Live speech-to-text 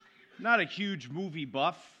not a huge movie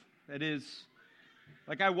buff. That is,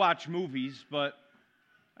 like I watch movies, but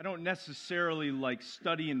I don't necessarily like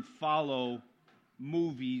study and follow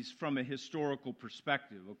movies from a historical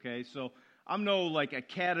perspective, okay? So I'm no like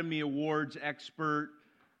Academy Awards expert.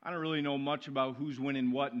 I don't really know much about who's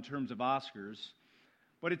winning what in terms of Oscars.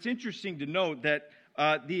 But it's interesting to note that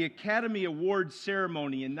the Academy Awards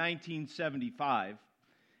ceremony in 1975,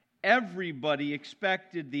 everybody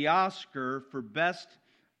expected the Oscar for Best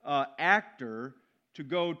Actor to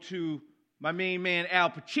go to my main man, Al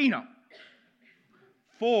Pacino,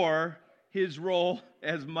 for his role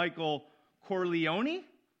as Michael Corleone?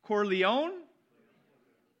 Corleone?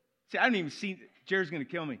 See, I haven't even seen, Jared's going to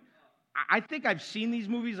kill me. I think I've seen these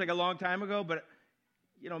movies like a long time ago, but,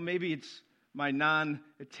 you know, maybe it's my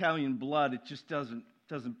non-Italian blood. It just doesn't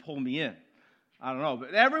pull me in. I don't know.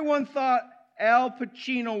 But everyone thought Al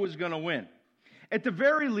Pacino was going to win. At the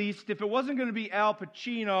very least, if it wasn't going to be Al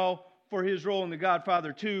Pacino for his role in The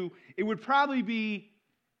Godfather 2, it would probably be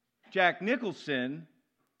Jack Nicholson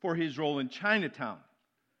for his role in Chinatown.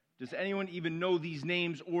 Does anyone even know these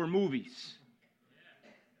names or movies?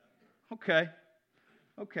 Okay,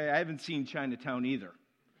 I haven't seen Chinatown either,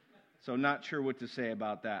 so not sure what to say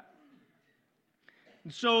about that.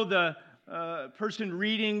 And so the person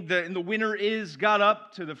reading and the winner is got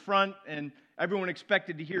up to the front, and everyone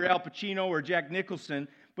expected to hear Al Pacino or Jack Nicholson,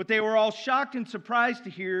 but they were all shocked and surprised to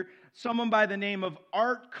hear someone by the name of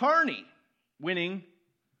Art Carney winning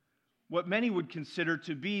what many would consider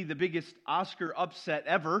to be the biggest Oscar upset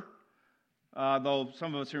ever, though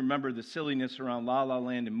some of us remember the silliness around La La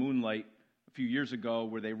Land and Moonlight a few years ago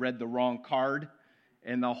where they read the wrong card,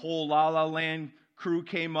 and the whole La La Land crew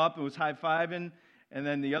came up and was high-fiving, and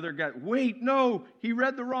then the other guy, wait, no, he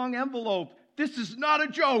read the wrong envelope. This is not a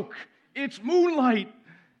joke. It's Moonlight.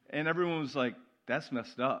 And everyone was like, that's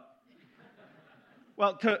messed up.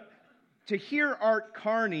 Well, to hear Art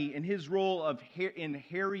Carney in his role in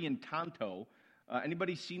Harry and Tonto,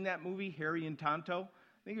 anybody seen that movie, Harry and Tonto?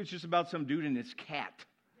 I think it was just about some dude and his cat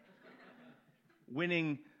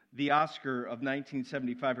winning the Oscar of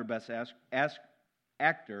 1975 for Best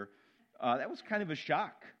Actor. That was kind of a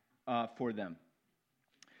shock for them.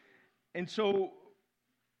 And so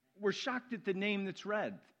we're shocked at the name that's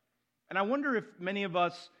read. And I wonder if many of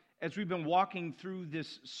us, as we've been walking through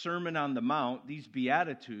this Sermon on the Mount, these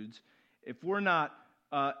Beatitudes, if we're not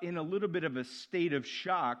in a little bit of a state of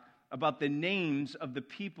shock about the names of the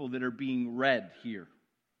people that are being read here.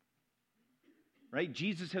 Right?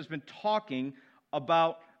 Jesus has been talking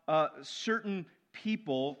about certain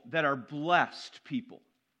people that are blessed people.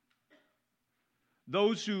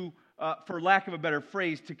 Those who, for lack of a better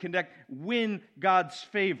phrase, win God's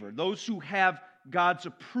favor. Those who have God's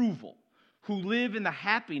approval, who live in the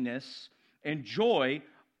happiness and joy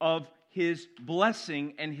of His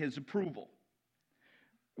blessing and His approval.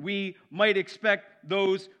 We might expect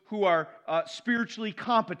those who are spiritually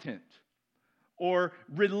competent or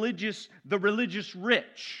the religious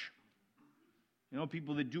rich. You know,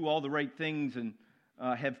 people that do all the right things and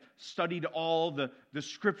have studied all the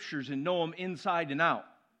scriptures and know them inside and out.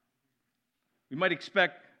 We might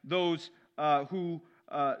expect those who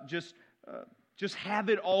just have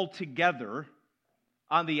it all together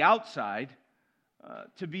on the outside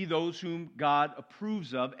to be those whom God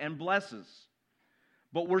approves of and blesses.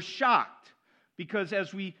 But we're shocked because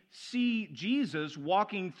as we see Jesus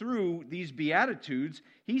walking through these Beatitudes,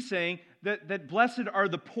 He's saying that blessed are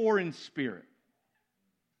the poor in spirit.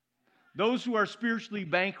 Those who are spiritually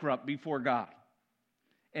bankrupt before God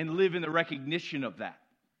and live in the recognition of that.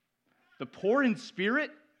 The poor in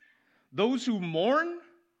spirit, those who mourn,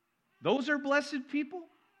 those are blessed people.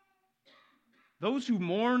 Those who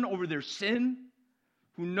mourn over their sin,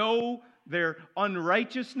 who know their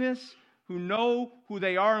unrighteousness, who know who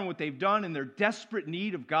they are and what they've done and their desperate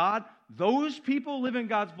need of God, those people live in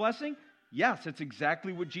God's blessing? Yes, that's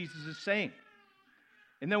exactly what Jesus is saying.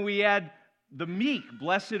 And then we add the meek.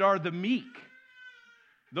 Blessed are the meek.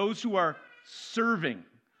 Those who are serving,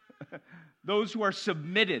 those who are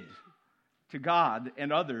submitted to God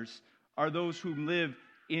and others are those who live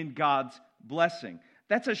in God's blessing.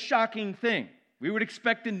 That's a shocking thing. We would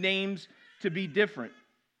expect the names to be different.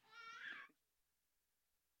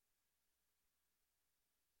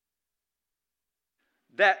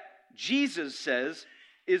 That Jesus says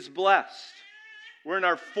is blessed. We're in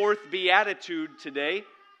our fourth beatitude today.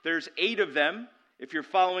 There's 8 of them. If you're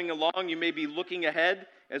following along, you may be looking ahead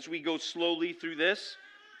as we go slowly through this.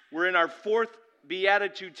 We're in our fourth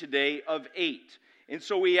beatitude today of 8. And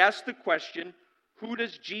so we ask the question, who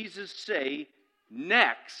does Jesus say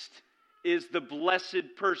next is the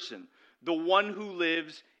blessed person? The one who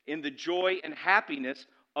lives in the joy and happiness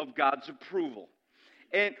of God's approval.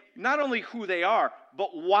 And not only who they are, but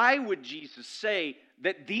why would Jesus say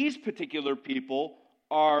that these particular people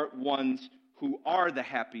are ones who are the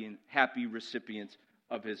happy recipients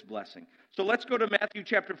of his blessing? So let's go to Matthew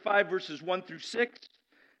chapter 5, verses 1 through 6.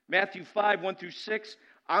 Matthew 5, 1 through 6.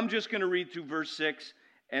 I'm just going to read through verse 6,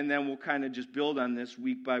 and then we'll kind of just build on this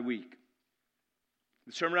week by week.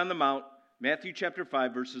 The Sermon on the Mount, Matthew chapter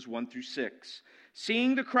 5, verses 1 through 6.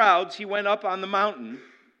 Seeing the crowds, he went up on the mountain,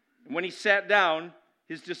 and when he sat down,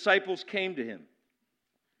 his disciples came to him.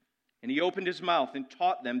 And he opened his mouth and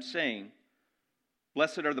taught them, saying,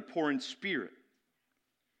 Blessed are the poor in spirit,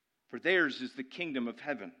 for theirs is the kingdom of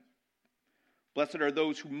heaven. Blessed are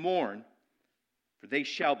those who mourn, for they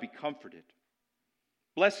shall be comforted.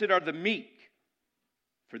 Blessed are the meek,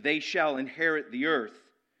 for they shall inherit the earth.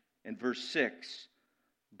 And verse 6,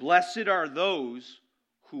 Blessed are those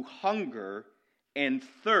who hunger and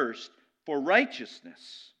thirst for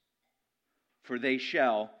righteousness, for they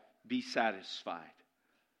shall be satisfied.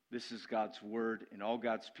 This is God's word, and all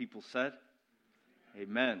God's people said,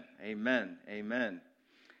 Amen, amen, amen.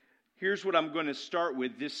 Here's what I'm going to start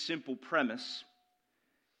with. This simple premise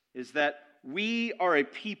is that we are a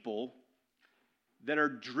people that are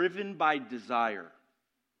driven by desire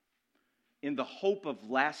in the hope of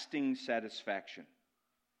lasting satisfaction.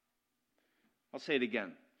 I'll say it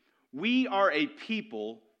again. We are a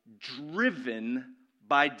people driven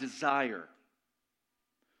by desire.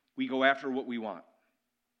 We go after what we want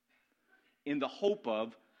in the hope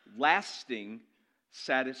of lasting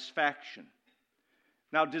satisfaction.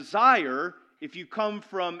 Now, desire, if you come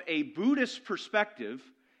from a Buddhist perspective,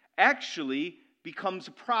 actually becomes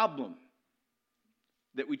a problem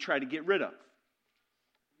that we try to get rid of.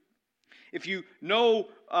 If you know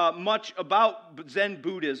much about Zen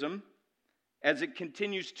Buddhism, as it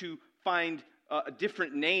continues to find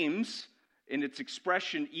different names in its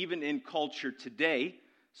expression, even in culture today,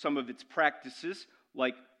 some of its practices,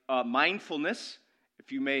 like mindfulness,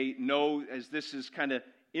 if you may know, as this is kind of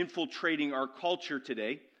infiltrating our culture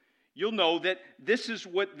today, you'll know that this is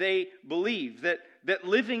what they believe, that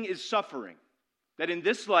living is suffering, that in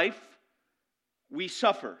this life we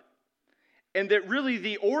suffer, and that really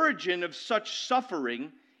the origin of such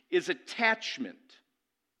suffering is attachment,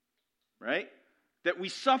 right? That we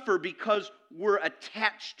suffer because we're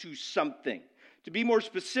attached to something. To be more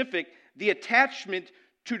specific, the attachment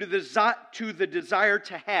to the desire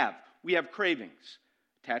to have. We have cravings.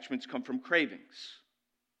 Attachments come from cravings.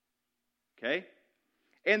 Okay?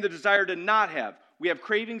 And the desire to not have. We have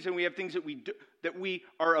cravings and we have things that we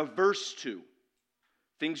are averse to.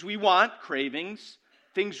 Things we want, cravings.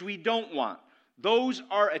 Things we don't want. Those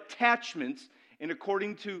are attachments, and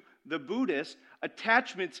according to the Buddhists,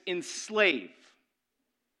 attachments enslave.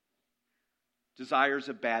 Desire is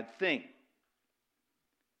a bad thing.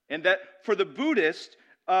 And that for the Buddhist,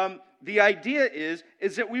 the idea is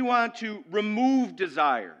that we want to remove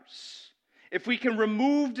desires. If we can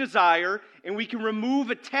remove desire and we can remove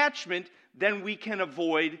attachment, then we can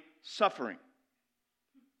avoid suffering.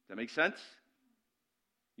 Does that make sense?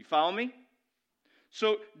 You follow me?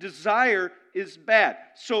 So desire is bad.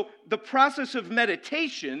 So the process of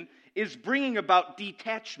meditation is bringing about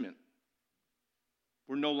detachment.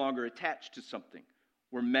 We're no longer attached to something.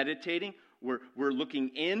 We're meditating, we're looking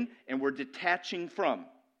in, and we're detaching from.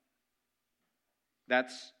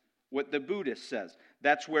 That's what the Buddhist says.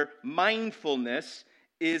 That's where mindfulness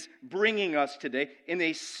is bringing us today in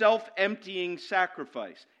a self-emptying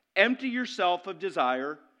sacrifice. Empty yourself of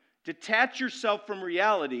desire, detach yourself from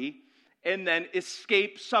reality, and then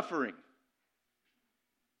escape suffering.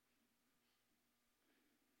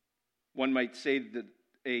 One might say that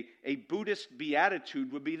a Buddhist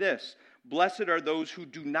beatitude would be this: Blessed are those who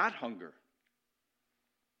do not hunger.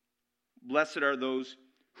 Blessed are those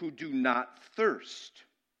who do not thirst.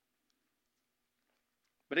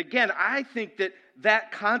 But again, I think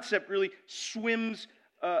that concept really swims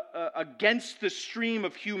against the stream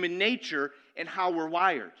of human nature and how we're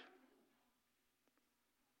wired.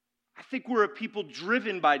 I think we're a people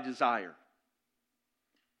driven by desire.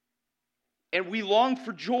 And we long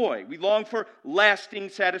for joy. We long for lasting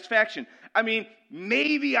satisfaction. I mean,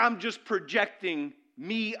 maybe I'm just projecting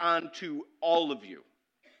me onto all of you.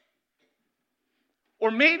 Or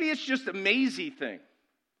maybe it's just a Maisie thing.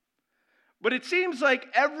 But it seems like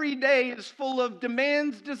every day is full of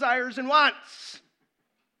demands, desires, and wants.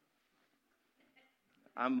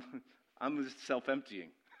 I'm self-emptying.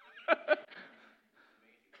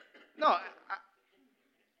 No,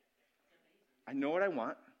 I know what I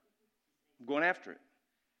want. I'm going after it.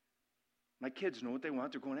 My kids know what they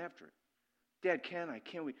want. They're going after it. Dad,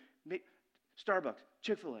 can we? Starbucks,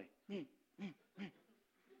 Chick-fil-A.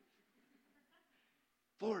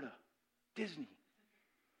 Florida, Disney,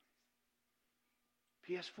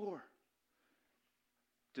 PS4.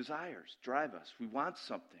 Desires drive us. We want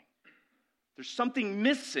something. There's something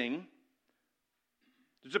missing.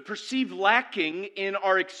 There's a perceived lacking in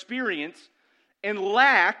our experience, and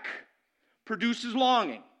lack produces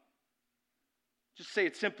longing. Just say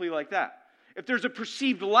it simply like that. If there's a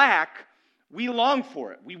perceived lack, we long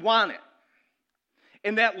for it. We want it.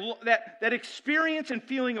 And that experience and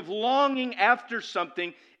feeling of longing after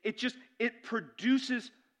something, it pursues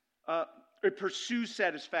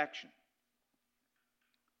satisfaction.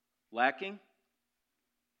 Lacking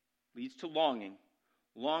leads to longing.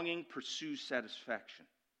 Longing pursues satisfaction.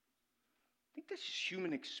 I think this is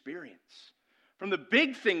human experience. From the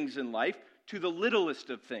big things in life to the littlest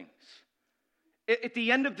of things. At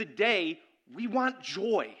the end of the day, we want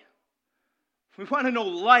joy. We want to know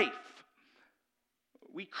life.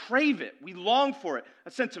 We crave it. We long for it.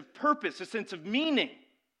 A sense of purpose, a sense of meaning.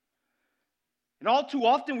 And all too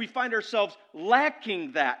often we find ourselves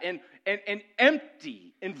lacking that and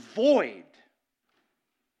empty and void.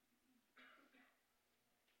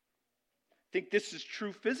 I think this is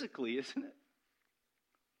true physically, isn't it?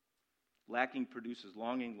 Lacking produces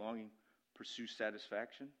longing. Longing pursues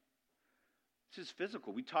satisfaction. This is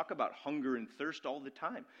physical. We talk about hunger and thirst all the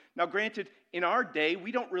time. Now, granted, in our day,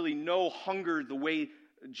 we don't really know hunger the way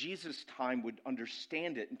Jesus' time would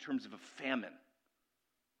understand it in terms of a famine.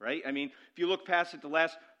 Right? I mean, if you look past it the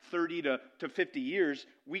last 30 to 50 years,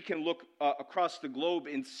 we can look across the globe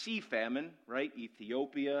and see famine, right?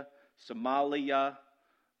 Ethiopia, Somalia,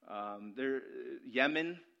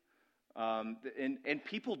 Yemen, and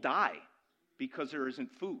people die because there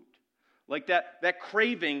isn't food. Like that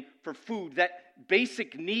craving for food, that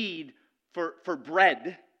basic need for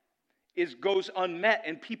bread goes unmet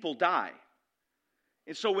and people die.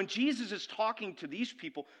 And so when Jesus is talking to these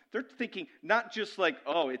people, they're thinking not just like,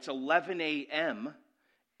 oh, it's 11 a.m.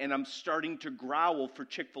 and I'm starting to growl for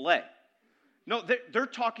Chick-fil-A. No, they're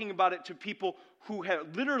talking about it to people who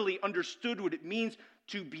have literally understood what it means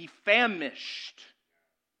to be famished,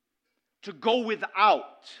 to go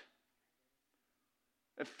without,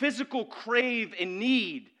 a physical crave and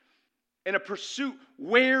need, and a pursuit.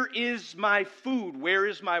 Where is my food? Where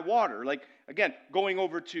is my water? Like, again, going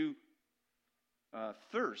over to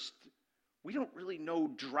thirst, we don't really know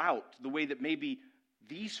drought the way that maybe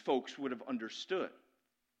these folks would have understood.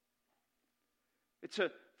 It's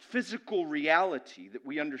a physical reality that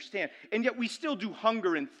we understand. And yet we still do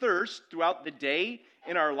hunger and thirst throughout the day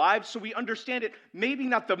in our lives, so we understand it, maybe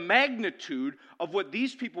not the magnitude of what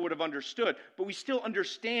these people would have understood, but we still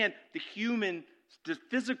understand the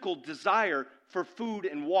physical desire for food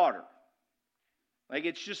and water. Like,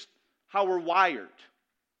 it's just how we're wired.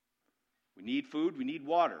 We need food, we need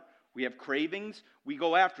water. We have cravings, we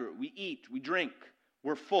go after it. We eat, we drink,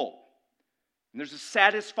 we're full. And there's a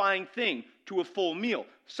satisfying thing to a full meal.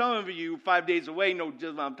 Some of you 5 days away know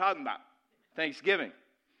just what I'm talking about. Thanksgiving.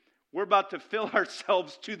 We're about to fill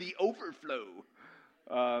ourselves to the overflow.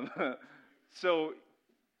 So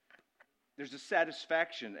there's a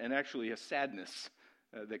satisfaction and actually a sadness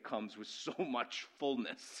that comes with so much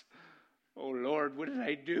fullness. Oh Lord, what did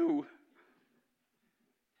I do?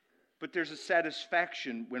 But there's a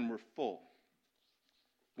satisfaction when we're full,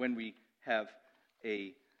 when we have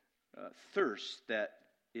a thirst that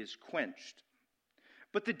is quenched.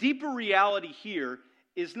 But the deeper reality here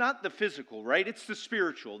is not the physical, right? It's the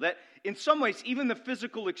spiritual. That in some ways, even the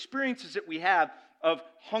physical experiences that we have of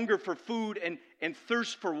hunger for food and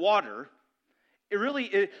thirst for water,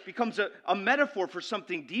 it becomes a metaphor for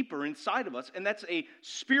something deeper inside of us, and that's a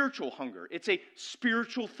spiritual hunger. It's a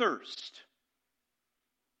spiritual thirst.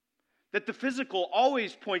 That the physical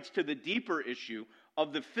always points to the deeper issue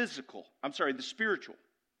of the spiritual.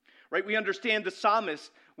 Right? We understand the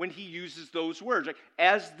psalmist when he uses those words. Like,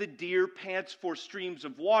 as the deer pants for streams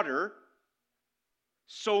of water,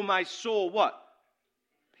 so my soul what?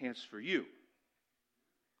 Pants for you.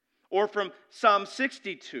 Or from Psalm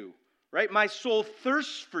 62, right? My soul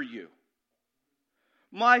thirsts for you.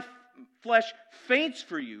 My flesh faints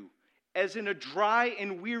for you, as in a dry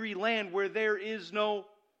and weary land where there is no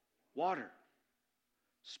water.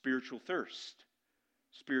 Spiritual thirst.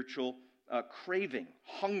 Spiritual craving,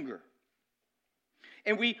 hunger.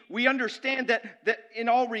 And we understand that in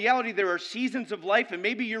all reality there are seasons of life, and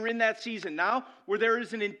maybe you're in that season now, where there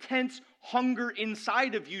is an intense hunger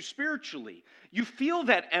inside of you spiritually. You feel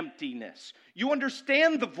that emptiness. You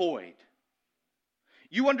understand the void.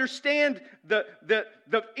 You understand the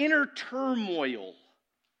inner turmoil.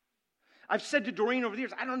 I've said to Doreen over the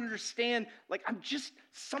years, I don't understand,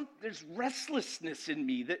 there's restlessness in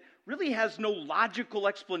me that really has no logical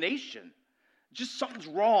explanation. just something's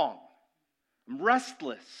wrong. I'm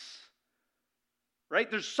restless. Right?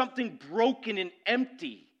 There's something broken and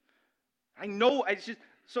empty. I know,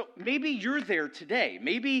 so maybe you're there today.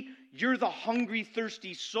 Maybe you're the hungry,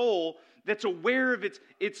 thirsty soul that's aware of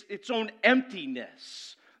its own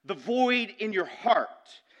emptiness, the void in your heart.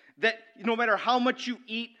 That no matter how much you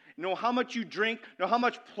eat, how much you drink, how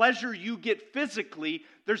much pleasure you get physically,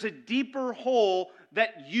 there's a deeper hole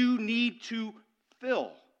that you need to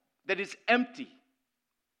fill, that is empty.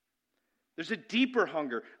 There's a deeper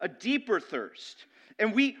hunger, a deeper thirst.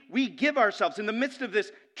 And we give ourselves, in the midst of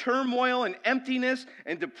this turmoil and emptiness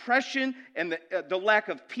and depression and the lack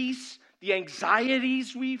of peace, the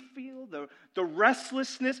anxieties we feel, the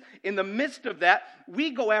restlessness, in the midst of that,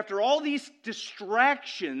 we go after all these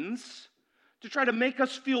distractions to try to make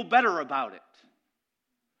us feel better about it.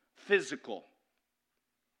 Physical.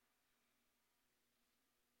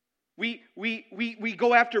 We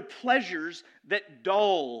go after pleasures that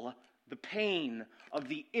dull the pain of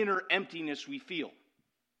the inner emptiness we feel.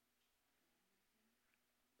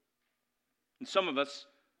 And some of us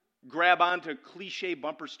grab onto cliche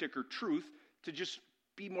bumper sticker truth to just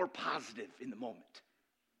be more positive in the moment.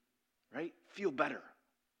 Right? Feel better.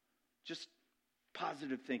 Just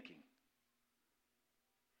positive thinking.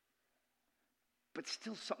 But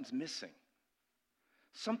still something's missing.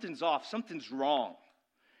 Something's off. Something's wrong.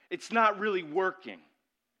 It's not really working.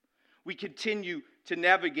 We continue to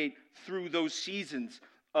navigate through those seasons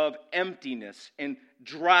of emptiness and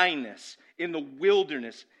dryness in the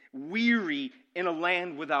wilderness, weary in a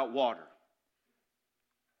land without water.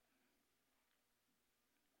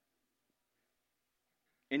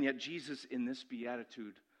 And yet Jesus, in this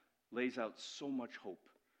beatitude, lays out so much hope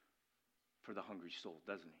for the hungry soul,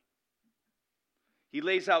 doesn't he? He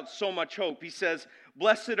lays out so much hope. He says,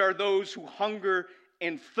 "Blessed are those who hunger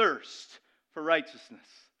and thirst for righteousness."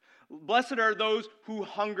 Blessed are those who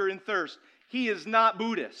hunger and thirst. He is not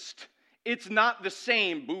Buddhist. It's not the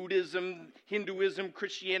same. Buddhism, Hinduism,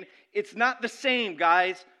 Christianity. It's not the same,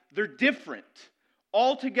 guys. They're different.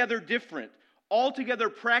 Altogether different. Altogether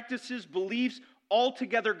practices, beliefs,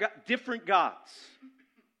 altogether different gods.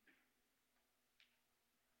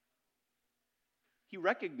 He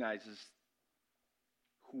recognizes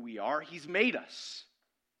who we are. He's made us.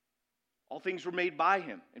 All things were made by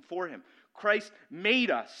him and for him. Christ made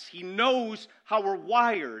us. He knows how we're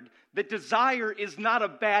wired, that desire is not a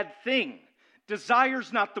bad thing.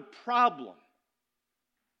 Desire's not the problem.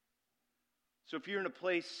 So if you're in a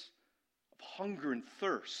place of hunger and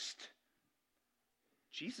thirst,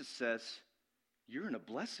 Jesus says, you're in a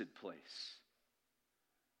blessed place.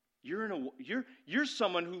 You're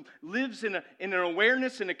someone who lives in an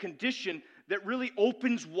awareness and a condition that really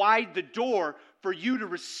opens wide the door for you to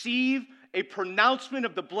receive a pronouncement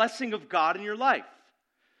of the blessing of God in your life.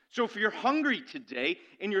 So if you're hungry today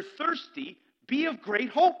and you're thirsty, be of great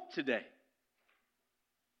hope today.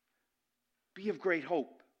 Be of great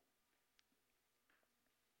hope.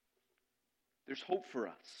 There's hope for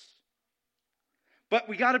us. But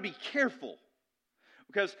we got to be careful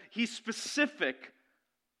because he's specific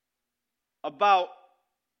about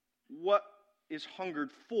what is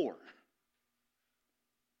hungered for.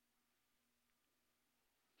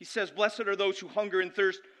 He says, "Blessed are those who hunger and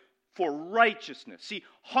thirst for righteousness." See,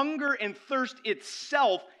 hunger and thirst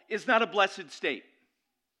itself is not a blessed state.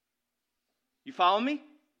 You follow me?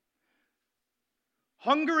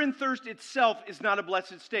 Hunger and thirst itself is not a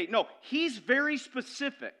blessed state. No, he's very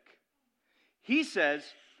specific. He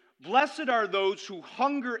says, "Blessed are those who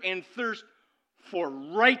hunger and thirst for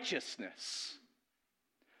righteousness."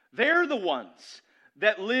 They're the ones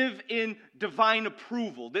that live in divine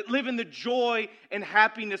approval, that live in the joy and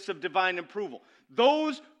happiness of divine approval.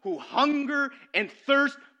 Those who hunger and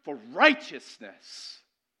thirst for righteousness.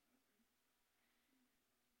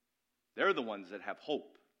 They're the ones that have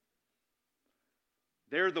hope.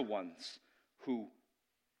 They're the ones who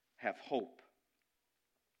have hope.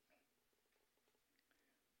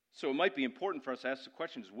 So it might be important for us to ask the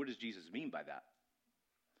question, what does Jesus mean by that?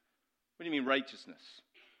 What do you mean righteousness?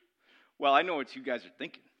 Well, I know what you guys are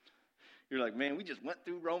thinking. You're like, man, we just went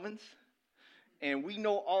through Romans, and we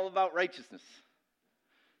know all about righteousness.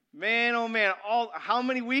 Man, oh man, how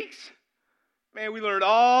many weeks? Man, we learned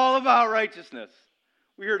all about righteousness.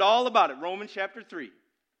 We heard all about it, Romans chapter 3,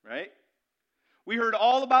 right? We heard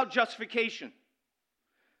all about justification.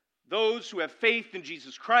 Those who have faith in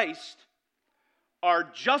Jesus Christ are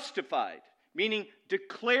justified, meaning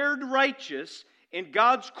declared righteous in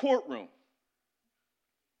God's courtroom.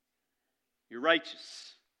 You're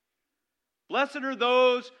righteous. Blessed are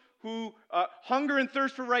those who hunger and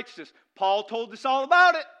thirst for righteousness. Paul told us all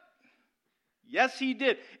about it. Yes, he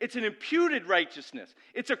did. It's an imputed righteousness.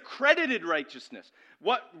 It's a credited righteousness.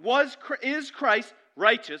 What is Christ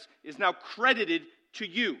righteous is now credited to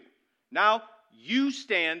you. Now you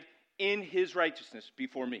stand in his righteousness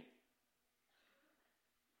before me.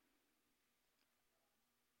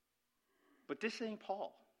 But this ain't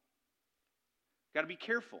Paul. Got to be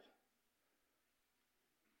careful.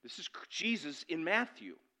 This is Jesus in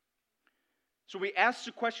Matthew. So we ask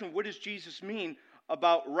the question, what does Jesus mean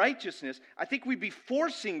about righteousness? I think we'd be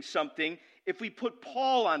forcing something if we put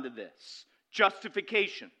Paul onto this.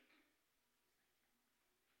 Justification.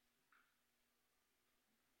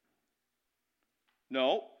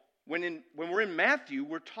 No, when we're in Matthew,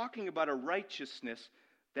 we're talking about a righteousness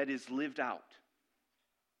that is lived out.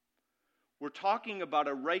 We're talking about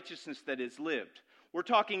a righteousness that is lived. We're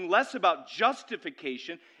talking less about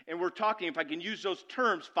justification, and we're talking, if I can use those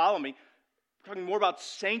terms, follow me, we're talking more about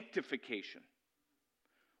sanctification.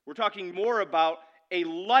 We're talking more about a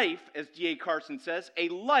life, as D.A. Carson says, a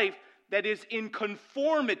life that is in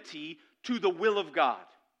conformity to the will of God.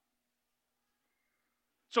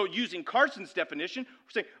 So using Carson's definition,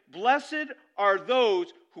 we're saying, blessed are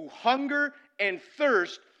those who hunger and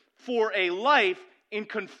thirst for a life in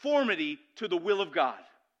conformity to the will of God.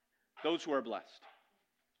 Those who are blessed.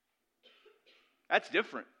 That's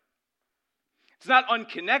different. It's not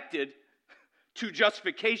unconnected to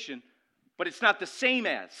justification, but it's not the same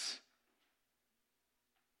as.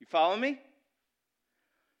 You follow me?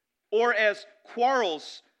 Or as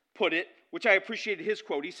Quarles put it, which I appreciated his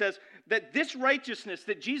quote, he says that this righteousness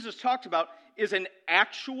that Jesus talked about is an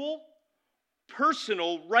actual,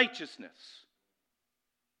 personal righteousness.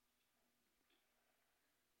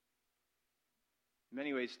 In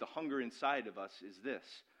many ways, the hunger inside of us is this.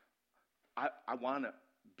 I want to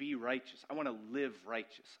be righteous. I want to live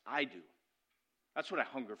righteous. I do. That's what I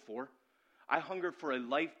hunger for. I hunger for a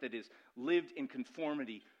life that is lived in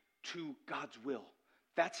conformity to God's will.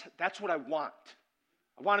 That's what I want.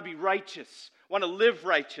 I want to be righteous. I want to live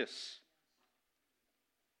righteous.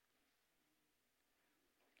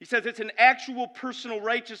 He says it's an actual personal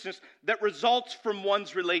righteousness that results from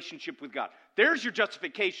one's relationship with God. There's your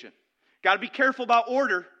justification. Got to be careful about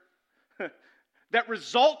order. That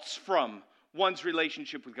results from one's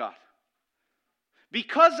relationship with God.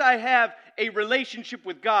 Because I have a relationship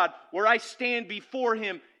with God where I stand before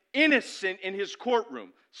him innocent in his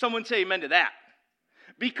courtroom. Someone say amen to that.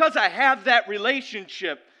 Because I have that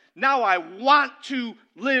relationship, now I want to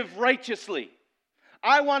live righteously.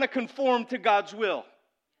 I want to conform to God's will.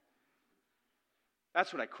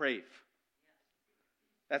 That's what I crave.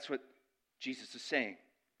 That's what Jesus is saying.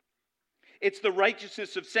 It's the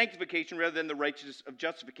righteousness of sanctification rather than the righteousness of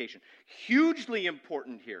justification. Hugely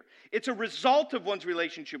important here. It's a result of one's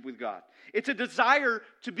relationship with God. It's a desire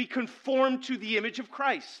to be conformed to the image of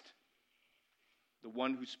Christ, the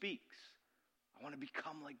one who speaks. I want to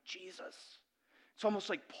become like Jesus. It's almost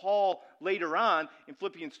like Paul later on in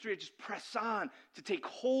Philippians 3, just press on to take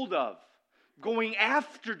hold of, going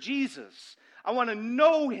after Jesus. I want to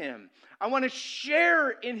know him. I want to share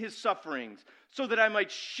in his sufferings so that I might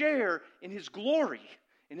share in his glory,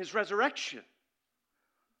 in his resurrection.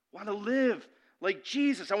 I want to live like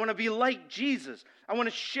Jesus. I want to be like Jesus. I want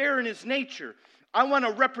to share in his nature. I want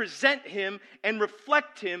to represent him and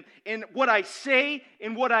reflect him in what I say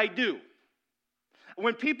and what I do.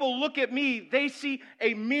 When people look at me, they see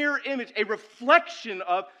a mirror image, a reflection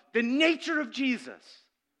of the nature of Jesus.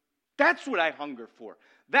 That's what I hunger for.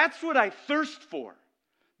 That's what I thirst for.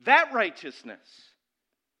 That righteousness.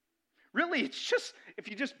 Really, it's just, if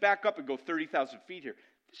you just back up and go 30,000 feet here,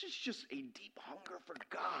 this is just a deep hunger for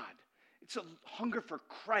God. It's a hunger for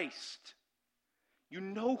Christ. You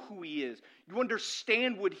know who he is. You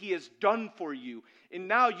understand what he has done for you. And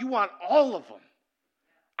now you want all of them.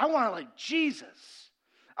 I want to like Jesus.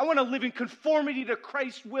 I want to live in conformity to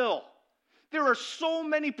Christ's will. There are so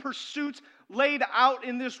many pursuits laid out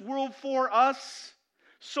in this world for us.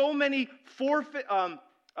 So many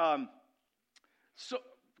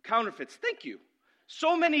counterfeits. Thank you.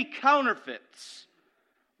 So many counterfeits.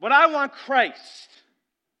 But I want Christ.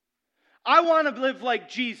 I want to live like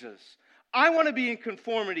Jesus. I want to be in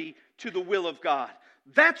conformity to the will of God.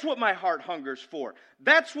 That's what my heart hungers for.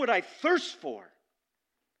 That's what I thirst for.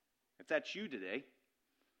 If that's you today,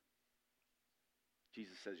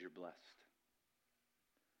 Jesus says you're blessed.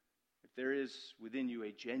 If there is within you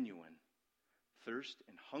a genuine thirst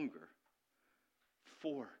and hunger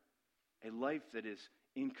for a life that is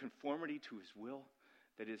in conformity to his will,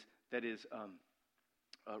 that is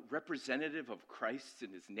representative of Christ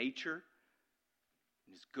and his nature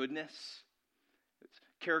and his goodness, it's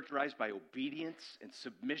characterized by obedience and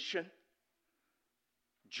submission,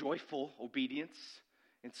 joyful obedience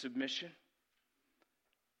and submission,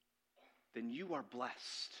 then you are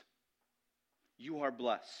blessed. You are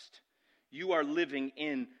blessed. You are living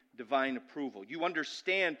in divine approval. You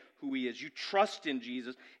understand who He is. You trust in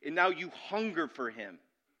Jesus, and now you hunger for Him.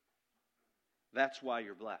 That's why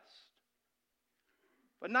you're blessed.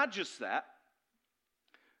 But not just that.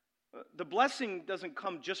 The blessing doesn't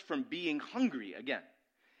come just from being hungry again.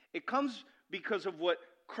 It comes because of what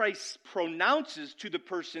Christ pronounces to the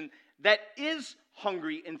person that is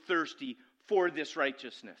hungry and thirsty for this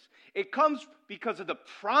righteousness. It comes because of the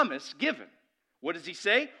promise given. What does He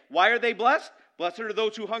say? Why are they blessed? Blessed are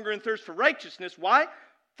those who hunger and thirst for righteousness. Why?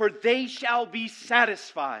 For they shall be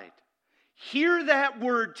satisfied. Hear that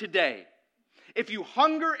word today. If you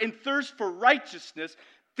hunger and thirst for righteousness,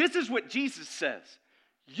 this is what Jesus says.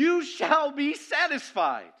 You shall be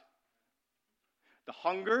satisfied. The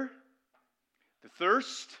hunger, the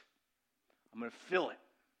thirst, I'm going to fill it.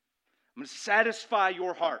 I'm going to satisfy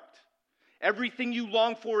your heart. Everything you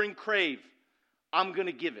long for and crave, I'm going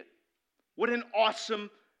to give it. What an awesome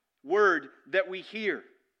word that we hear.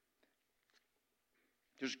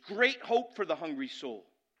 There's great hope for the hungry soul.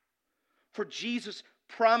 For Jesus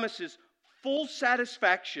promises full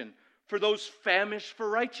satisfaction for those famished for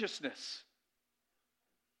righteousness.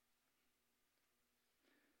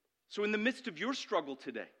 So in the midst of your struggle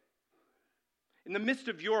today, in the midst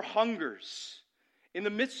of your hungers, in the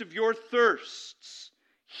midst of your thirsts,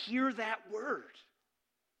 hear that word.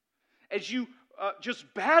 As you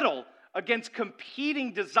just battle against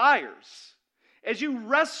competing desires, as you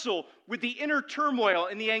wrestle with the inner turmoil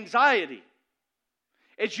and the anxiety,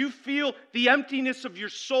 as you feel the emptiness of your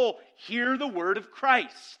soul, hear the word of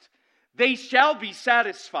Christ. They shall be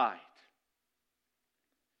satisfied.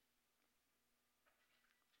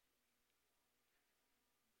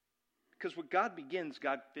 Because what God begins,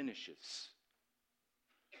 God finishes.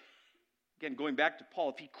 Again, going back to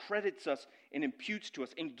Paul, if He credits us and imputes to us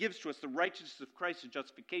and gives to us the righteousness of Christ as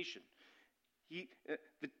justification,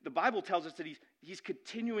 the Bible tells us that He's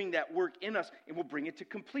continuing that work in us and will bring it to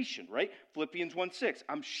completion, right? Philippians 1:6.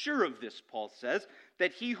 I'm sure of this, Paul says,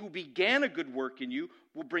 that He who began a good work in you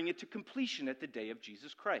will bring it to completion at the day of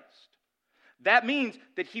Jesus Christ. That means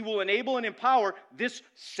that He will enable and empower this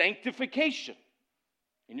sanctification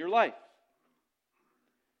in your life.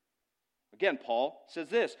 Again, Paul says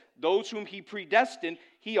this, those whom He predestined,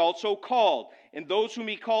 He also called. And those whom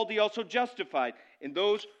He called, He also justified. And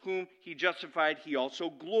those whom He justified, He also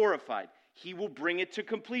glorified. He will bring it to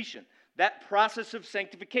completion. That process of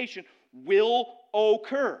sanctification will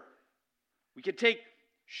occur. We could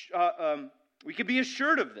be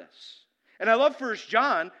assured of this. And I love 1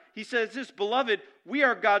 John. He says this, beloved, we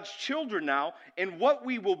are God's children now, and what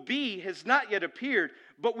we will be has not yet appeared.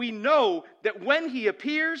 But we know that when He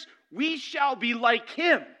appears, we shall be like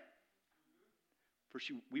Him. For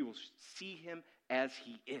we will see Him as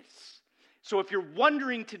He is. So if you're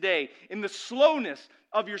wondering today, in the slowness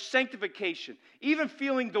of your sanctification, even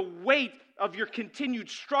feeling the weight of your continued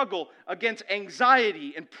struggle against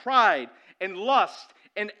anxiety and pride and lust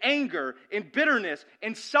and anger and bitterness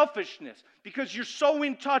and selfishness, because you're so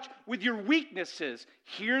in touch with your weaknesses,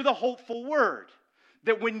 hear the hopeful word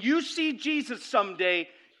that when you see Jesus someday,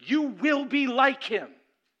 you will be like Him.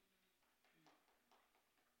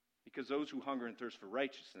 Because those who hunger and thirst for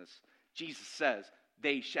righteousness, Jesus says,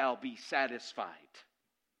 they shall be satisfied.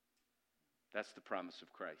 That's the promise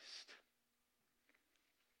of Christ.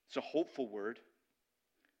 It's a hopeful word.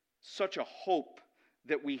 Such a hope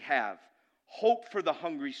that we have. Hope for the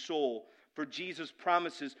hungry soul. For Jesus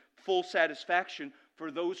promises full satisfaction for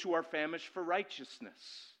those who are famished for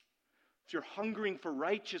righteousness. If you're hungering for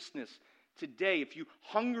righteousness today, if you're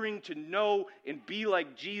hungering to know and be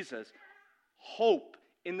like Jesus, hope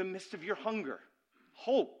in the midst of your hunger.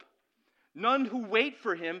 Hope. None who wait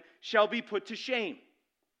for Him shall be put to shame.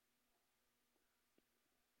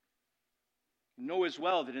 Know as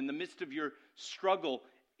well that in the midst of your struggle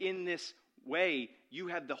in this way, you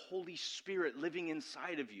have the Holy Spirit living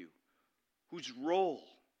inside of you, whose role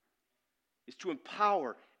is to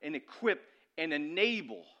empower and equip and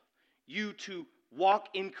enable you to walk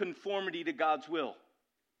in conformity to God's will.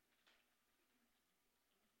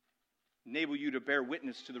 Enable you to bear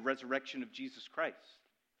witness to the resurrection of Jesus Christ.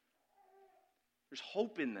 There's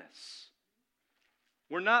hope in this.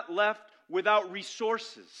 We're not left without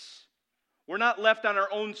resources. We're not left on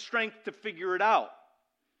our own strength to figure it out.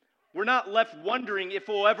 We're not left wondering if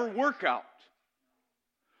it will ever work out.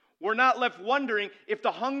 We're not left wondering if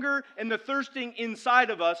the hunger and the thirsting inside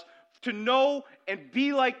of us to know and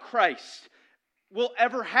be like Christ will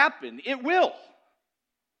ever happen. It will.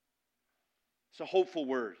 It's a hopeful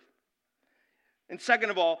word. And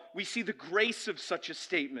second of all, we see the grace of such a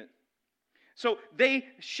statement. So they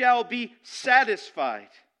shall be satisfied.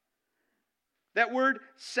 That word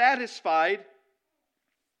satisfied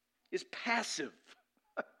is passive.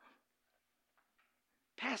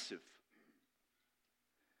 Passive.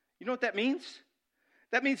 You know what that means?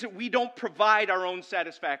 That means that we don't provide our own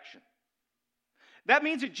satisfaction. That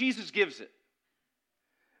means that Jesus gives it.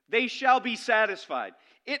 They shall be satisfied.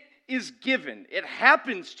 It is given. It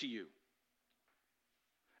happens to you.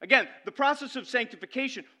 Again, the process of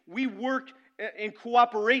sanctification, we work in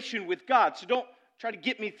cooperation with God. So don't try to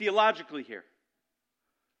get me theologically here.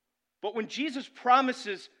 But when Jesus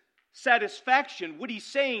promises satisfaction, what he's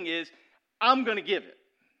saying is, I'm going to give it.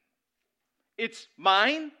 It's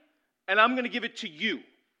mine, and I'm going to give it to you.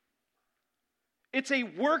 It's a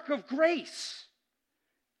work of grace.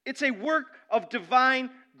 It's a work of divine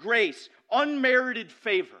grace, unmerited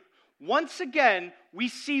favor. Once again, we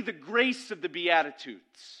see the grace of the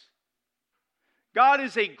Beatitudes. God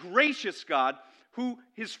is a gracious God who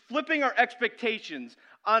is flipping our expectations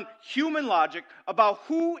on human logic about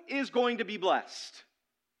who is going to be blessed.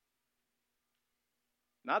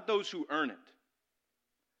 Not those who earn it,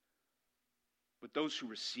 but those who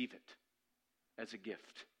receive it as a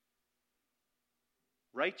gift.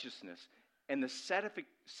 Righteousness and the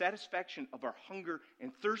satisfaction of our hunger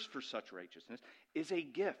and thirst for such righteousness is a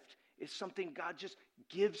gift. It's something God just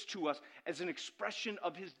gives to us as an expression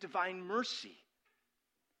of his divine mercy.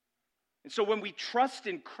 And so when we trust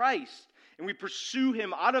in Christ and we pursue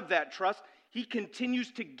him out of that trust, he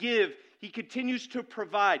continues to give. He continues to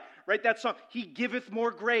provide. Right? That song, he giveth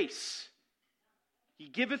more grace. He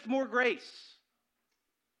giveth more grace.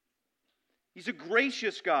 He's a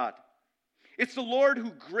gracious God. It's the Lord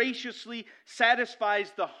who graciously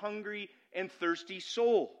satisfies the hungry and thirsty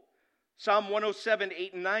soul. Psalm 107,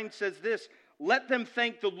 8 and 9 says this, let them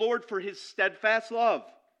thank the Lord for his steadfast love,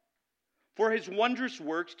 for his wondrous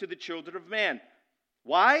works to the children of man.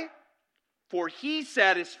 Why? For he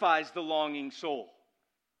satisfies the longing soul.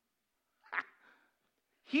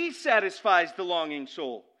 He satisfies the longing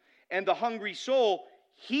soul. And the hungry soul,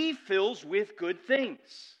 he fills with good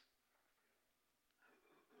things.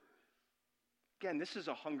 Again, this is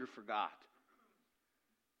a hunger for God.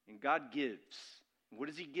 And God gives. And what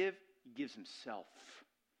does he give? He gives himself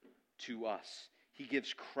to us. He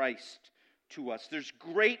gives Christ to us. There's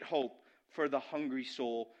great hope for the hungry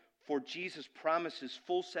soul, for Jesus promises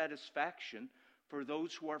full satisfaction for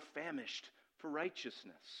those who are famished for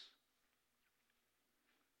righteousness.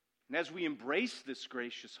 And as we embrace this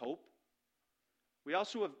gracious hope, we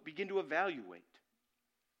also begin to evaluate.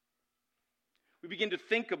 We begin to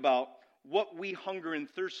think about what we hunger and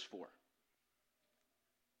thirst for.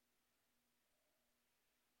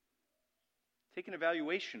 Take an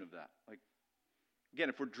evaluation of that. Like, again,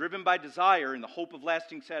 if we're driven by desire and the hope of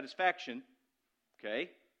lasting satisfaction, okay,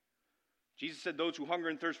 Jesus said those who hunger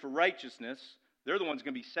and thirst for righteousness, they're the ones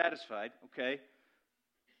going to be satisfied, okay?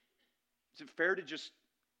 Is it fair to just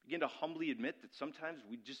begin to humbly admit that sometimes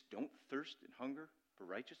we just don't thirst and hunger for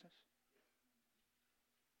righteousness?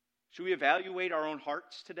 Should we evaluate our own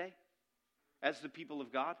hearts today as the people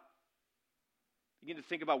of God? Begin to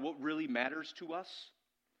think about what really matters to us,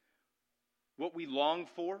 what we long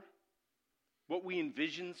for, what we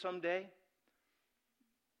envision someday,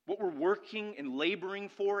 what we're working and laboring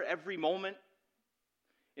for every moment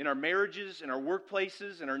in our marriages, in our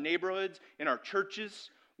workplaces, in our neighborhoods, in our churches.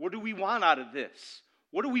 What do we want out of this?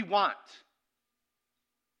 What do we want?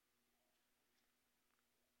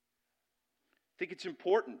 I think it's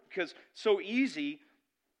important because so easy,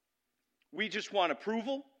 we just want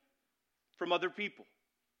approval from other people.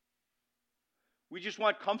 We just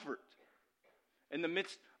want comfort in the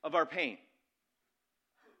midst of our pain.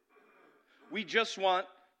 We just want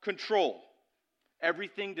control.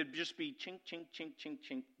 Everything to just be chink, chink, chink, chink,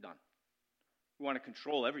 chink, done. We want to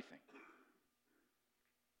control everything.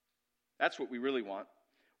 That's what we really want.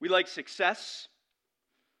 We like success.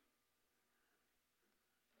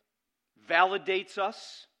 Validates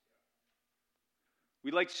us.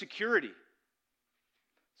 We like security.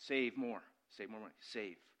 Save more money.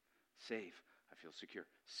 Save. I feel secure.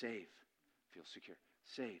 Save. Feel secure.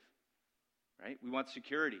 Save. Right? We want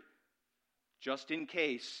security. Just in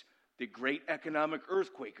case the great economic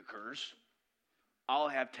earthquake occurs, I'll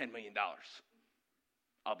have $10 million.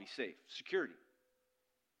 I'll be safe. Security.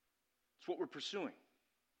 It's what we're pursuing.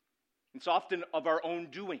 It's often of our own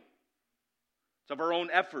doing. It's of our own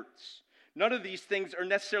efforts. None of these things are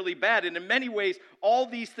necessarily bad. And in many ways, all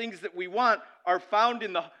these things that we want are found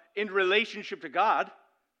in relationship to God.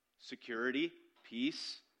 Security,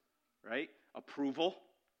 peace, right? Approval.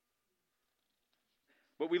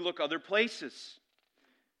 But we look other places.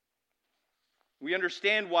 We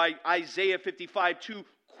understand why Isaiah 55:2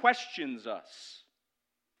 questions us.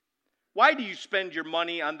 Why do you spend your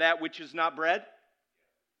money on that which is not bread?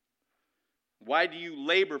 Why do you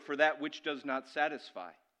labor for that which does not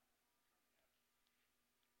satisfy?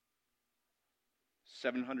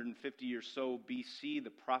 750 or so BC, the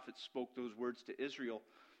prophet spoke those words to Israel.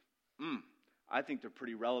 I think they're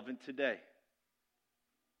pretty relevant today.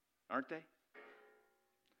 Aren't they?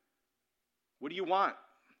 What do you want?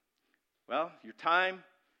 Well, your time,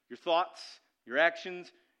 your thoughts, your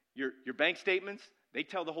actions, your bank statements, they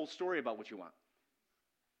tell the whole story about what you want.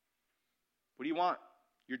 What do you want?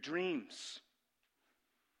 Your dreams,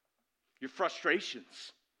 your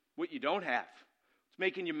frustrations, what you don't have. It's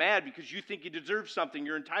making you mad because you think you deserve something,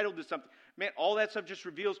 you're entitled to something. Man, all that stuff just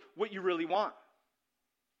reveals what you really want.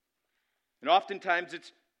 And oftentimes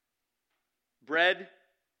it's bread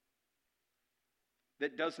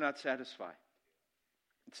that does not satisfy.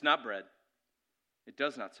 It's not bread. It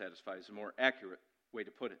does not satisfy is a more accurate way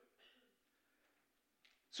to put it.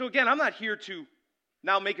 So again, I'm not here to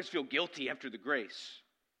now make us feel guilty after the grace.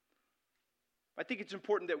 I think it's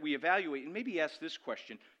important that we evaluate and maybe ask this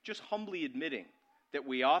question, just humbly admitting that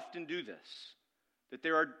we often do this, that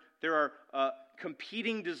there are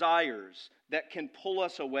competing desires that can pull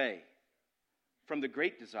us away from the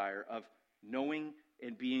great desire of knowing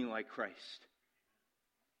and being like Christ.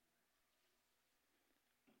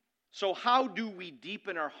 So how do we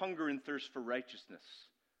deepen our hunger and thirst for righteousness?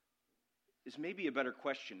 Is maybe a better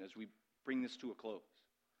question as we bring this to a close.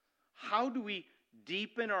 How do we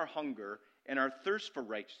deepen our hunger and our thirst for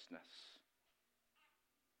righteousness?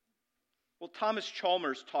 Well, Thomas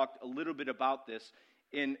Chalmers talked a little bit about this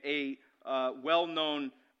in a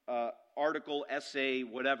well-known article, essay,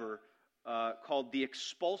 whatever, called The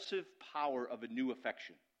Expulsive Power of a New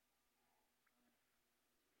Affection.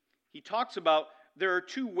 He talks about there are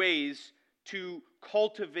two ways to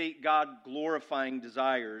cultivate God-glorifying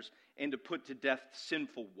desires and to put to death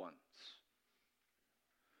sinful ones.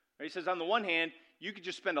 He says, on the one hand, you could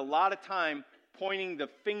just spend a lot of time pointing the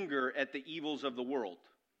finger at the evils of the world.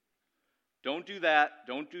 Don't do that,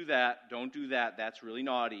 don't do that, don't do that. That's really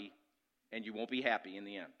naughty, and you won't be happy in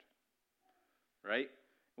the end. Right?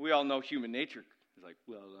 We all know human nature is like,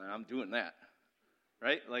 well, I'm doing that.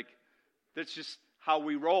 Right? Like, that's just how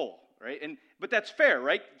we roll. Right? But that's fair,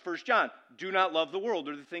 right? 1 John, do not love the world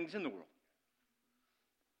or the things in the world.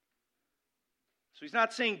 So he's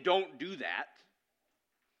not saying don't do that.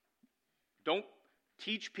 Don't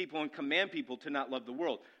teach people and command people to not love the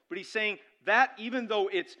world. But he's saying that even though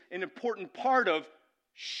it's an important part of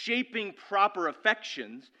shaping proper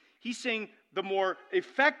affections, he's saying the more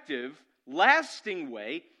effective, lasting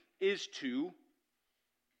way is to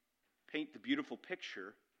paint the beautiful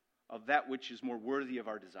picture of that which is more worthy of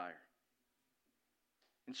our desire.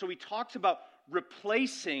 And so he talks about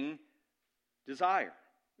replacing desire,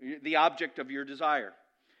 the object of your desire.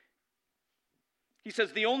 He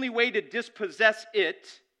says the only way to dispossess it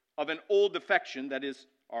of an old affection, that is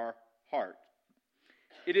our heart,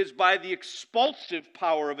 it is by the expulsive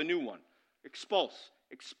power of a new one. Expulse,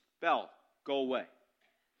 expel, go away.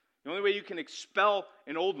 The only way you can expel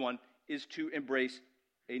an old one is to embrace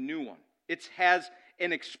a new one. It has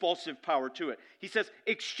an expulsive power to it. He says,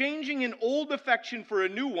 exchanging an old affection for a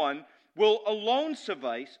new one will alone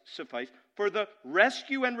suffice for the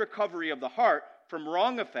rescue and recovery of the heart from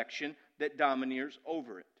wrong affection that domineers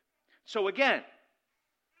over it. So again,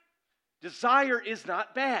 desire is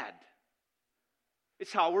not bad.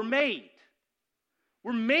 It's how we're made.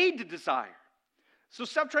 We're made to desire. So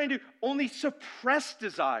stop trying to only suppress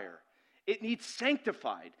desire. It needs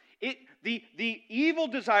sanctified. The evil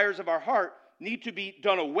desires of our heart need to be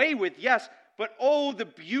done away with, yes, but oh, the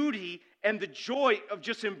beauty and the joy of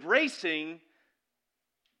just embracing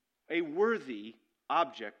a worthy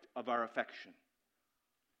object of our affection.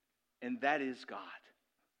 And that is God.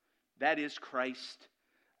 That is Christ.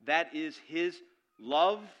 That is His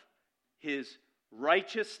love, His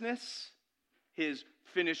righteousness, His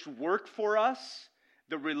finished work for us,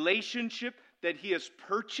 the relationship that He has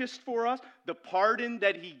purchased for us, the pardon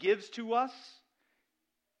that He gives to us.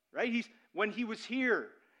 Right? When He was here,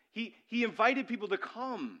 He invited people to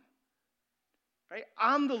come. Right?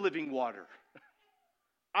 I'm the living water.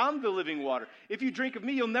 I'm the living water. If you drink of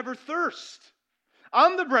me, you'll never thirst.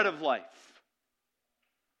 I'm the bread of life.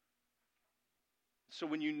 So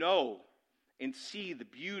when you know and see the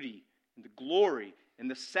beauty and the glory and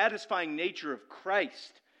the satisfying nature of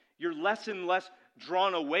Christ, you're less and less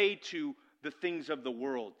drawn away to the things of the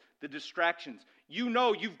world, the distractions. You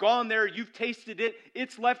know, you've gone there, you've tasted it,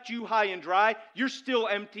 it's left you high and dry, you're still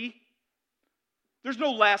empty. There's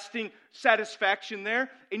no lasting satisfaction there.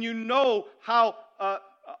 And you know how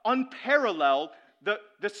unparalleled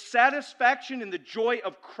the satisfaction and the joy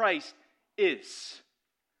of Christ is.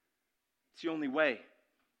 It's the only way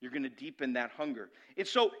you're going to deepen that hunger. And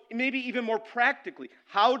so, maybe even more practically,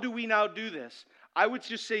 how do we now do this? I would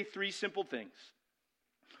just say 3 simple things.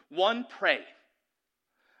 1, pray.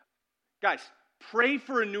 Guys, pray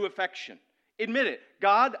for a new affection. Admit it.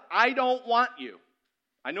 God, I don't want you.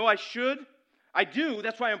 I know I should. I do.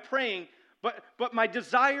 That's why I'm praying. But my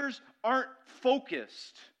desires aren't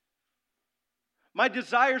focused. My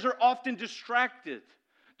desires are often distracted.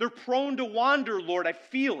 They're prone to wander, Lord. I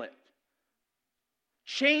feel it.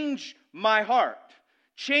 Change my heart.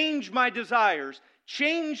 Change my desires.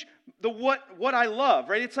 Change what I love,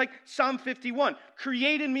 right? It's like Psalm 51.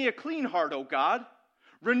 Create in me a clean heart, O God.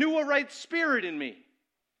 Renew a right spirit in me.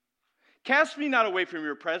 Cast me not away from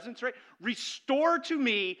your presence, right? Restore to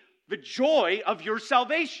me the joy of your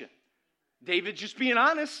salvation. David just being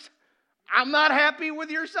honest. I'm not happy with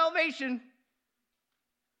your salvation.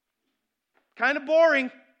 Kind of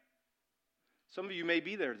boring. Some of you may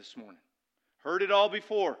be there this morning. Heard it all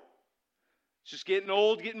before. It's just getting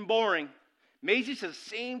old, getting boring. Maisie says the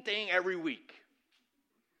same thing every week.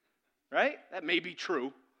 Right? That may be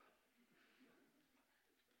true.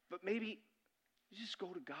 But maybe you just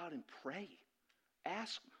go to God and pray.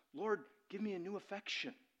 Ask, Lord, give me a new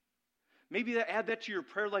affection. Maybe add that to your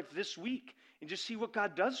prayer life this week and just see what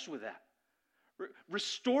God does with that.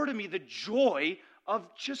 Restore to me the joy of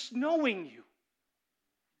just knowing you.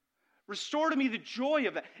 Restore to me the joy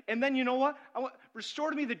of that. And then you know what? Restore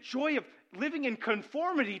to me the joy of living in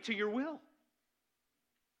conformity to your will.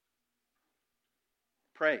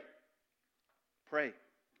 Pray. Pray.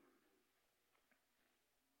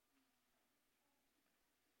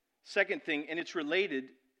 Second thing, and it's related,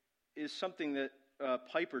 is something that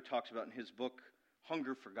Piper talks about in his book,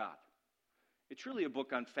 Hunger for God. It's really a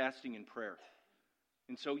book on fasting and prayer.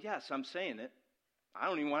 And so, yes, I'm saying it. I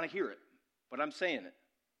don't even want to hear it, but I'm saying it.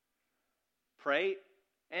 Pray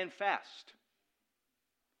and fast.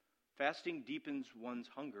 Fasting deepens one's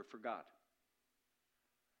hunger for God.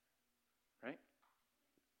 Right?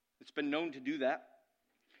 It's been known to do that.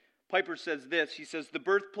 Piper says this. He says, the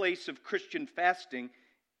birthplace of Christian fasting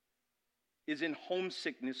is in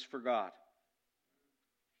homesickness for God,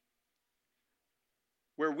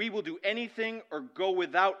 where we will do anything or go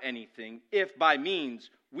without anything if by means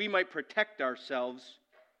we might protect ourselves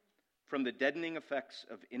from the deadening effects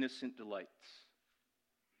of innocent delights.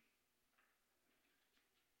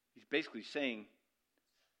 He's basically saying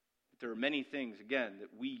that there are many things, again, that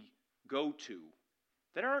we go to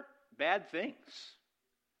that aren't bad things.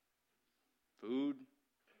 Food,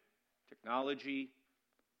 technology,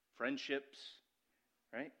 friendships,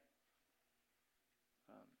 right?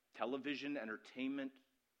 Television, entertainment.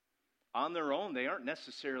 On their own, they aren't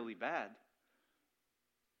necessarily bad.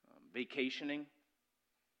 Vacationing,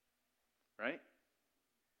 right?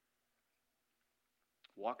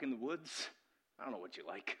 Walk in the woods. I don't know what you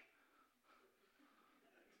like.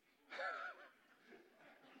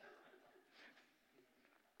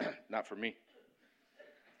 Not for me.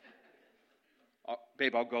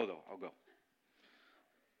 Babe, I'll go though. I'll go.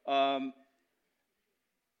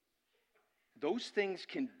 Those things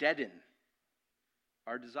can deaden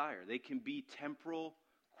our desire. They can be temporal,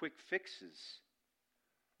 quick fixes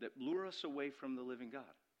that lure us away from the living God.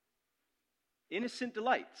 Innocent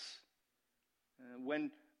delights, when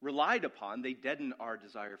relied upon, they deaden our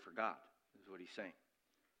desire for God, is what he's saying.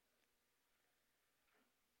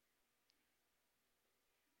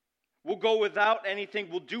 We'll go without anything,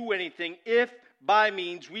 we'll do anything if by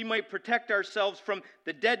means we might protect ourselves from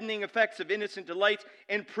the deadening effects of innocent delights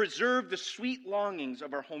and preserve the sweet longings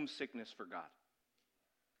of our homesickness for God.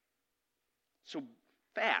 So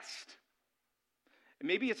fast. And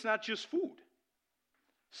maybe it's not just food.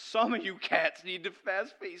 Some of you cats need to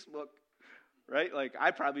fast Facebook, right? Like I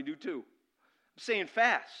probably do too. I'm saying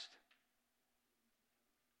fast.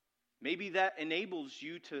 Maybe that enables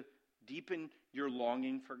you to deepen your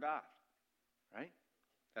longing for God, right?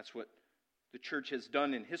 That's what the church has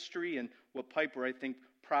done in history and what Piper, I think,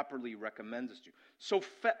 properly recommends us to.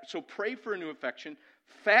 So pray for a new affection,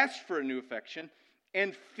 fast for a new affection,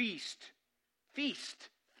 and feast. Feast.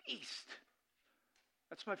 Feast.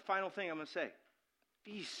 That's my final thing I'm going to say.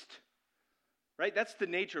 Feast. Right? That's the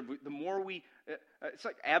nature of it. The more we, it's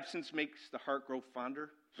like absence makes the heart grow fonder.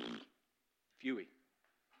 Fewy.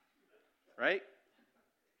 Right?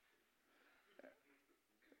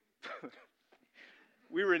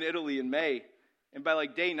 We were in Italy in May, and by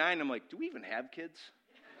like day 9, I'm like, do we even have kids?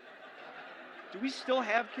 Do we still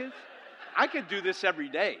have kids? I could do this every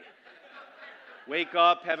day. Wake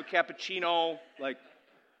up, have a cappuccino. Like,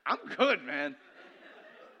 I'm good, man.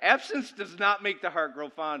 Absence does not make the heart grow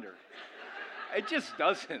fonder. It just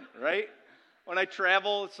doesn't, right? When I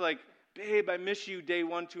travel, it's like, babe, I miss you day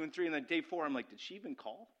 1, 2, and 3. And then day 4, I'm like, did she even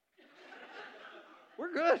call?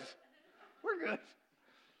 We're good. We're good.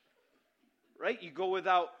 Right? You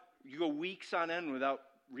go weeks on end without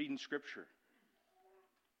reading Scripture.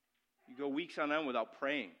 You go weeks on end without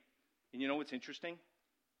praying. And you know what's interesting?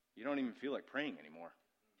 You don't even feel like praying anymore.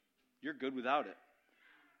 You're good without it.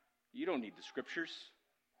 You don't need the Scriptures.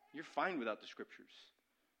 You're fine without the Scriptures.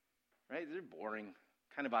 Right? They're boring.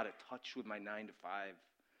 Kind of out of touch with my 9 to 5.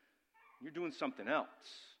 You're doing something else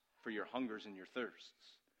for your hungers and your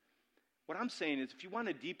thirsts. What I'm saying is, if you want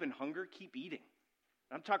to deepen hunger, keep eating.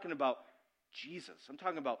 I'm talking about Jesus. I'm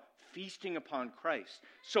talking about feasting upon Christ.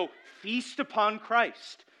 So feast upon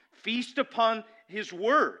Christ. Feast upon His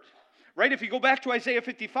Word. Right? If you go back to Isaiah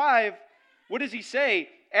 55, what does he say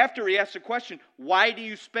after he asks the question, why do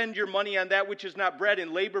you spend your money on that which is not bread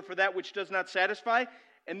and labor for that which does not satisfy?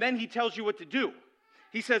 And then he tells you what to do.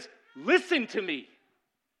 He says, listen to me.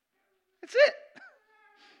 That's it.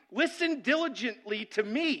 Listen diligently to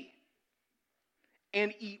me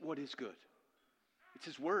and eat what is good. It's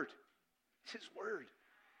His Word. It's His Word.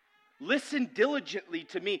 Listen diligently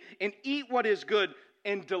to me and eat what is good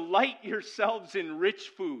and delight yourselves in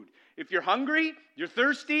rich food. If you're hungry, you're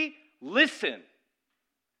thirsty, listen.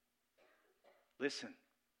 Listen.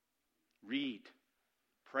 Read.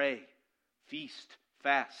 Pray. Feast.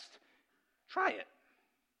 Fast. Try it.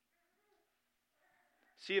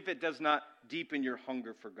 See if it does not deepen your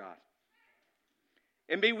hunger for God.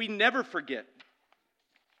 And may we never forget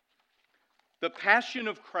the passion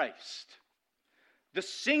of Christ, the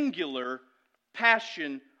singular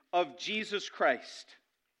passion of Jesus Christ,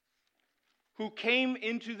 who came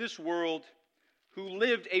into this world, who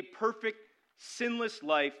lived a perfect, sinless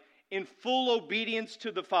life in full obedience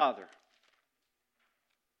to the Father.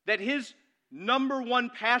 That His number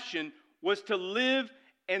one passion was to live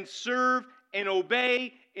and serve and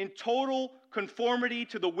obey in total conformity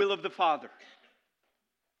to the will of the Father.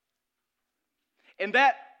 And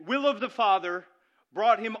that will of the Father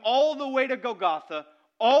brought Him all the way to Golgotha,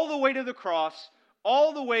 all the way to the cross,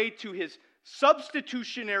 all the way to His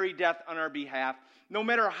substitutionary death on our behalf. No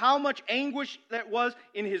matter how much anguish that was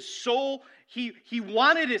in His soul, he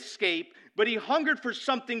wanted escape, but He hungered for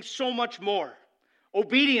something so much more.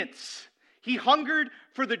 Obedience. He hungered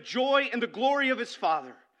for the joy and the glory of His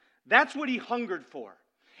Father. That's what He hungered for.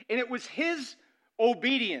 And it was His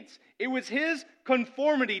obedience. It was His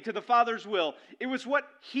conformity to the Father's will. It was what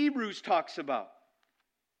Hebrews talks about.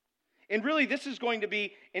 And really, this is going to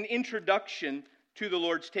be an introduction to the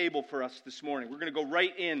Lord's table for us this morning. We're going to go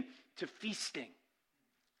right in to feasting.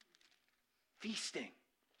 Feasting.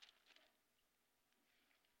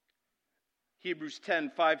 Hebrews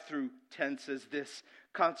 10, 5 through 10 says this,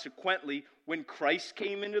 consequently, when Christ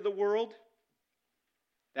came into the world,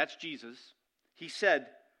 that's Jesus, He said,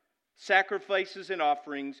 sacrifices and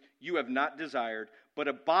offerings you have not desired, but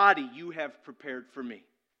a body you have prepared for me.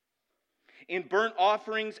 In burnt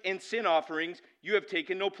offerings and sin offerings you have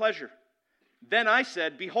taken no pleasure. Then I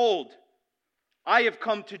said, behold, I have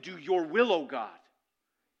come to do your will, O God.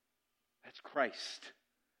 That's Christ.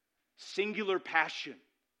 Singular passion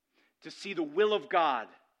to see the will of God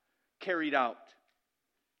carried out,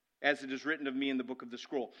 as it is written of me in the book of the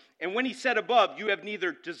scroll. And when He said above, you have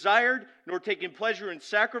neither desired nor taken pleasure in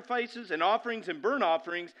sacrifices and offerings and burnt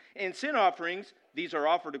offerings and sin offerings, these are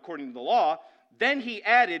offered according to the law, then He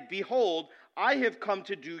added, behold, I have come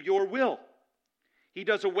to do your will. He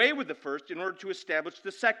does away with the first in order to establish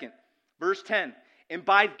the second. Verse 10, and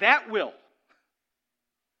by that will,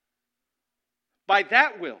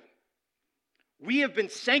 we have been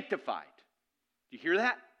sanctified. Do you hear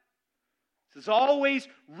that? This is always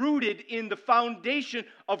rooted in the foundation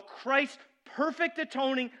of Christ's perfect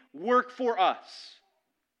atoning work for us.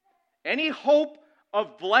 Any hope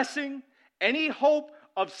of blessing, any hope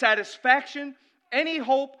of satisfaction, any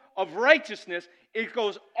hope of righteousness, it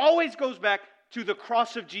always goes back to the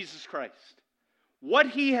cross of Jesus Christ. What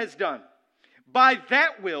He has done. By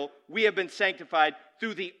that will, we have been sanctified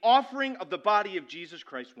through the offering of the body of Jesus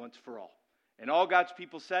Christ once for all. And all God's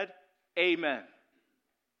people said, amen.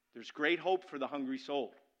 There's great hope for the hungry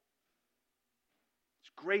soul.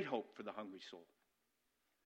 There's great hope for the hungry soul.